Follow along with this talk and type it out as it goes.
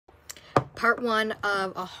part one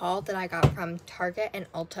of a haul that I got from Target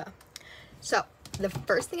and Ulta. So the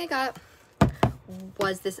first thing I got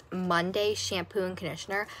was this Monday shampoo and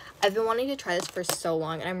conditioner. I've been wanting to try this for so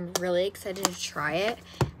long and I'm really excited to try it.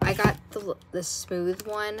 I got the smooth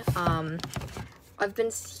one. I've been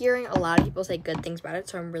hearing a lot of people say good things about it,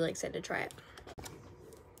 so I'm really excited to try it.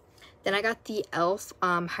 Then I got the e.l.f.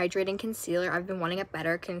 Hydrating Concealer. I've been wanting a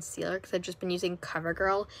better concealer because I've just been using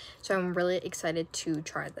CoverGirl, so I'm really excited to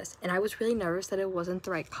try this. And I was really nervous that it wasn't the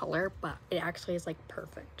right color, but it actually is like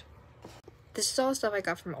perfect. This is all the stuff I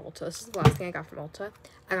got from Ulta. This is the last thing I got from Ulta.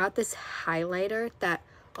 I got this highlighter that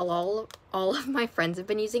all of my friends have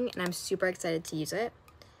been using, and I'm super excited to use it.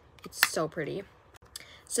 It's so pretty.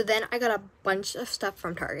 So then I got a bunch of stuff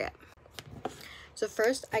from Target. So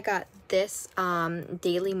first I got this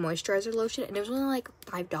daily moisturizer lotion, and it was only like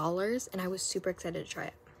 $5, and I was super excited to try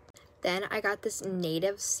it. Then I got this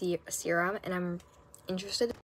native serum, and I'm interested